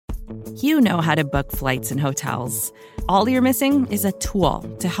You know how to book flights and hotels. All you're missing is a tool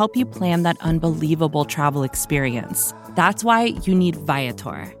to help you plan that unbelievable travel experience. That's why you need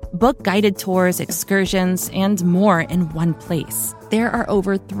Viator. Book guided tours, excursions, and more in one place. There are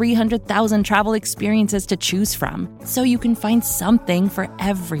over 300,000 travel experiences to choose from, so you can find something for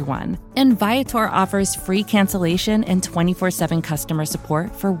everyone. And Viator offers free cancellation and 24/7 customer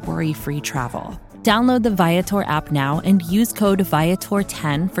support for worry-free travel. Download the Viator app now and use code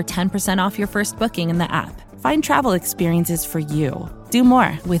Viator10 for 10% off your first booking in the app. Find travel experiences for you. Do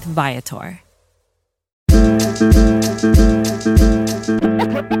more with Viator.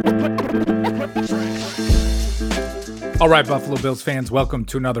 All right, Buffalo Bills fans, welcome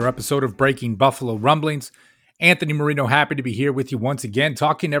to another episode of Breaking Buffalo Rumblings. Anthony Marino, happy to be here with you once again,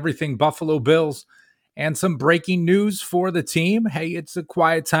 talking everything Buffalo Bills and some breaking news for the team. Hey, it's a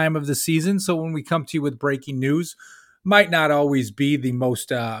quiet time of the season, so when we come to you with breaking news, might not always be the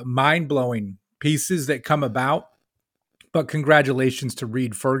most mind-blowing pieces that come about, but congratulations to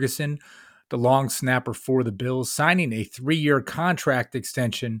Reid Ferguson, the long snapper for the Bills, signing a 3-year contract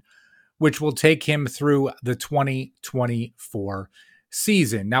extension which will take him through the 2024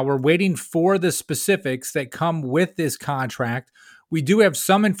 season. Now, we're waiting for the specifics that come with this contract. We do have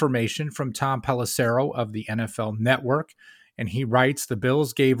some information from Tom Pelissero of the NFL Network, and he writes, the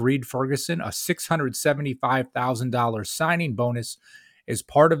Bills gave Reid Ferguson a $675,000 signing bonus as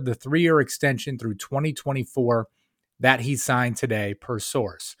part of the 3-year extension through 2024 that he signed today, per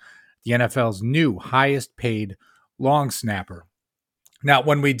source. The NFL's new highest paid long snapper. Now,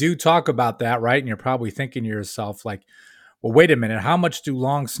 when we do talk about that, right, and you're probably thinking to yourself, like, well, wait a minute, how much do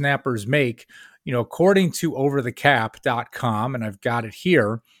long snappers make? You know, according to overthecap.com, and I've got it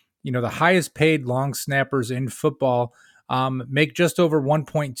here, you know, the highest paid long snappers in football make just over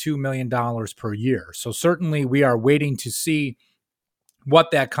 $1.2 million per year. So certainly we are waiting to see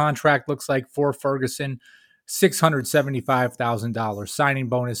what that contract looks like for Ferguson. $675,000 signing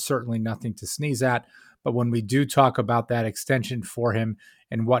bonus, certainly nothing to sneeze at. But when we do talk about that extension for him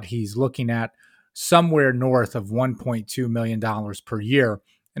and what he's looking at, somewhere north of $1.2 million per year.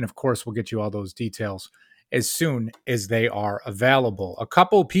 And of course, we'll get you all those details as soon as they are available. A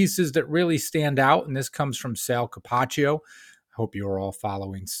couple pieces that really stand out, and this comes from Sal Capaccio. I hope you are all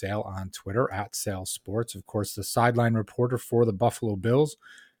following Sal on Twitter at Sal Sports. Of course, the sideline reporter for the Buffalo Bills.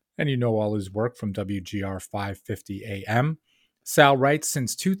 And you know all his work from WGR 550 AM. Sal writes,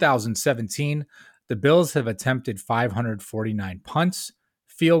 since 2017, the Bills have attempted 549 punts,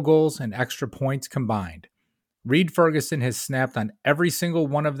 field goals, and extra points combined. Reid Ferguson has snapped on every single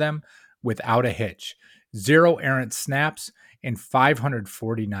one of them without a hitch. 0 errant snaps and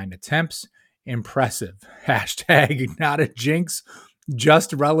 549 attempts. Impressive. Hashtag not a jinx,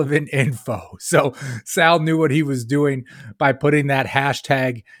 just relevant info. So Sal knew what he was doing by putting that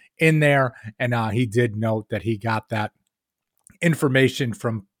hashtag in there, and he did note that he got that information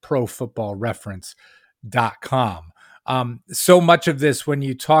from ProFootballReference.com. So much of this, when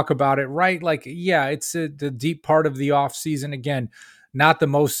you talk about it, right? Like, yeah, it's the deep part of the offseason. Again, not the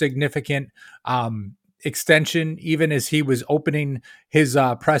most significant extension. Even as he was opening his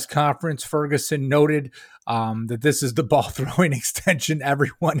press conference, Ferguson noted that this is the ball throwing extension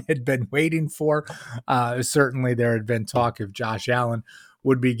everyone had been waiting for. Certainly there had been talk of Josh Allen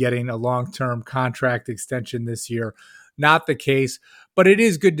would be getting a long-term contract extension this year. Not the case, but it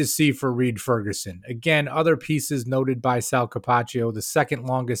is good to see for Reid Ferguson. Again, other pieces noted by Sal Capaccio, the second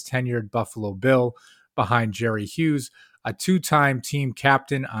longest tenured Buffalo Bill behind Jerry Hughes, a 2-time team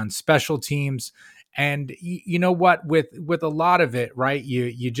captain on special teams. And you know what, with a lot of it, right,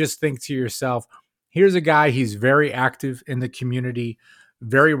 you just think to yourself, here's a guy, he's very active in the community,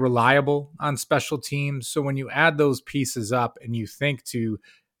 very reliable on special teams. So when you add those pieces up and you think to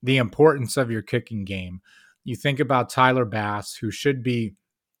the importance of your kicking game, you think about Tyler Bass, who should be,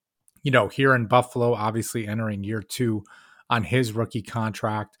 you know, here in Buffalo, obviously entering year 2 on his rookie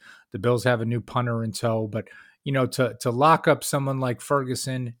contract. The Bills have a new punter in tow, but, you know, to lock up someone like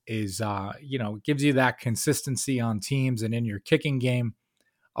Ferguson is, you know, gives you that consistency on teams and in your kicking game.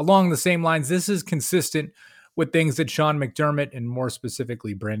 Along the same lines, this is consistent with things that Sean McDermott and more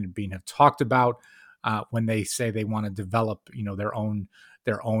specifically Brandon Beane have talked about when they say they want to develop, you know, their own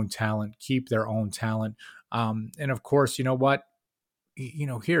talent, keep their own talent. And of course, you know what? You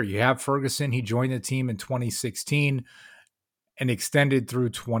know, here you have Ferguson. He joined the team in 2016 and extended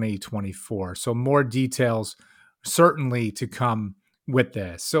through 2024. So more details certainly to come with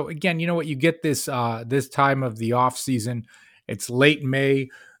this. So again, you know what? You get this this time of the off season. It's late May.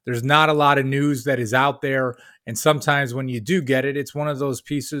 There's not a lot of news that is out there. And sometimes when you do get it, it's one of those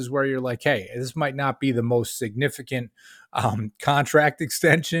pieces where you're like, hey, this might not be the most significant contract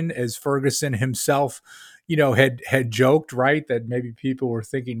extension, as Ferguson himself, had joked, right, that maybe people were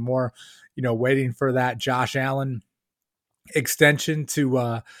thinking more, waiting for that Josh Allen extension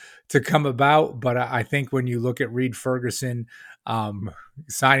to come about. But I think when you look at Reid Ferguson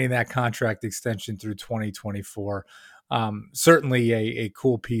signing that contract extension through 2024, certainly a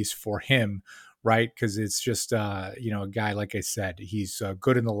cool piece for him, right? Because it's just a guy, like I said, he's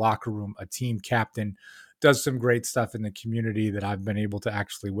good in the locker room, a team captain, does some great stuff in the community that I've been able to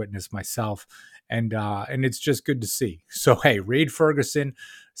actually witness myself, and it's just good to see. So hey, Reid Ferguson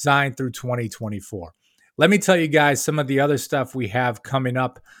signed through 2024. Let me tell you guys some of the other stuff we have coming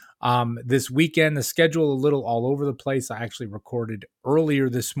up this weekend. The schedule a little all over the place. I actually recorded earlier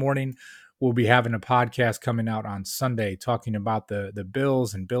this morning. We'll be having a podcast coming out on Sunday talking about the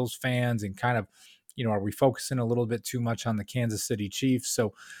Bills and Bills fans and kind of, are we focusing a little bit too much on the Kansas City Chiefs?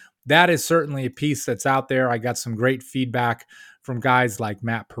 So that is certainly a piece that's out there. I got some great feedback from guys like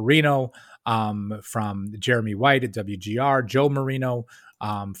Matt Perino, from Jeremy White at WGR, Joe Marino,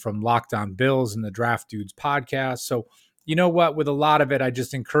 from Locked On Bills and the Draft Dudes podcast. So you know what? With a lot of it, I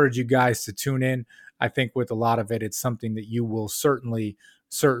just encourage you guys to tune in. I think with a lot of it, it's something that you will certainly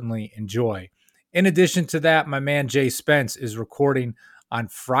enjoy. In addition to that, my man Jay Spence is recording on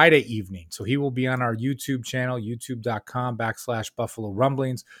Friday evening. So he will be on our YouTube channel, youtube.com/Buffalo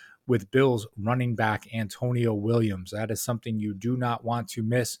Rumblings, with Bills running back Antonio Williams. That is something you do not want to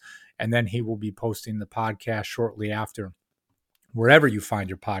miss. And then he will be posting the podcast shortly after, wherever you find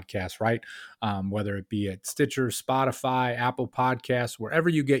your podcast, right? Whether it be at Stitcher, Spotify, Apple Podcasts, wherever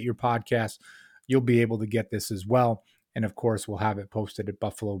you get your podcasts, you'll be able to get this as well. And of course, we'll have it posted at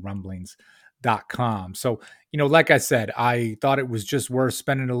BuffaloRumblings.com. So, like I said, I thought it was just worth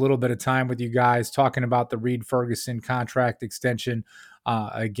spending a little bit of time with you guys talking about the Reid Ferguson contract extension.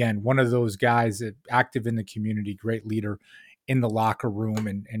 Again, one of those guys active in the community, great leader in the locker room,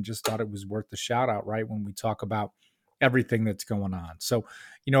 and just thought it was worth the shout out, right, when we talk about everything that's going on. So,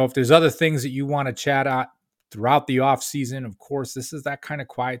 if there's other things that you want to chat at throughout the off season, of course, this is that kind of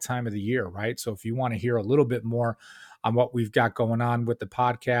quiet time of the year, right? So if you want to hear a little bit more on what we've got going on with the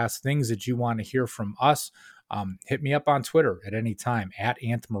podcast, things that you want to hear from us, hit me up on Twitter at any time at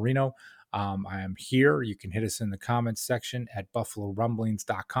Anth Marino. I am here. You can hit us in the comments section at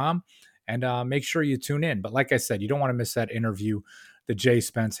BuffaloRumblings.com, and make sure you tune in. But like I said, you don't want to miss that interview that Jay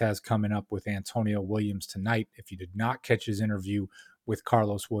Spence has coming up with Antonio Williams tonight. If you did not catch his interview with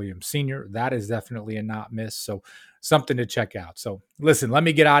Carlos Williams Sr., that is definitely a not miss. So something to check out. So listen, let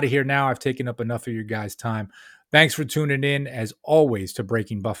me get out of here now. I've taken up enough of your guys' time. Thanks for tuning in, as always, to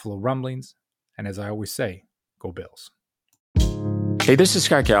Breaking Buffalo Rumblings. And as I always say, go Bills. Hey, this is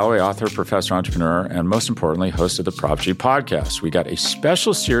Scott Galloway, author, professor, entrepreneur, and most importantly, host of the Prop G podcast. We got a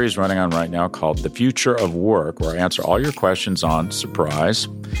special series running on right now called The Future of Work, where I answer all your questions on, surprise,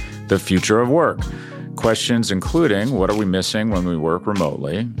 the future of work. Questions including, what are we missing when we work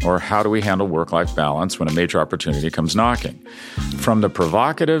remotely? Or how do we handle work-life balance when a major opportunity comes knocking? From the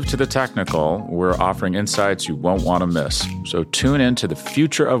provocative to the technical, we're offering insights you won't want to miss. So tune in to The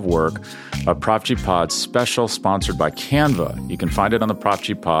Future of Work, a Prop G Pod special sponsored by Canva. You can find it on the Prop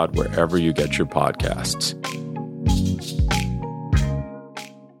G Pod wherever you get your podcasts.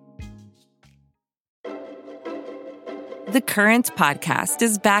 The Current podcast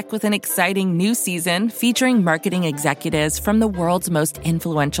is back with an exciting new season featuring marketing executives from the world's most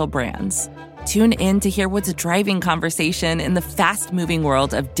influential brands. Tune in to hear what's driving conversation in the fast-moving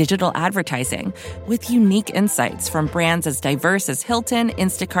world of digital advertising, with unique insights from brands as diverse as Hilton,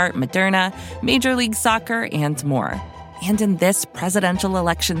 Instacart, Moderna, Major League Soccer, and more. And in this presidential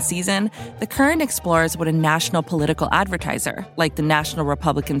election season, The Current explores what a national political advertiser, like the National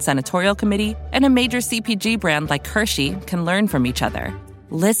Republican Senatorial Committee, and a major CPG brand like Hershey can learn from each other.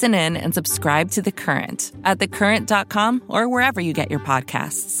 Listen in and subscribe to The Current at thecurrent.com or wherever you get your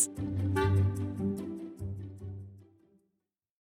podcasts.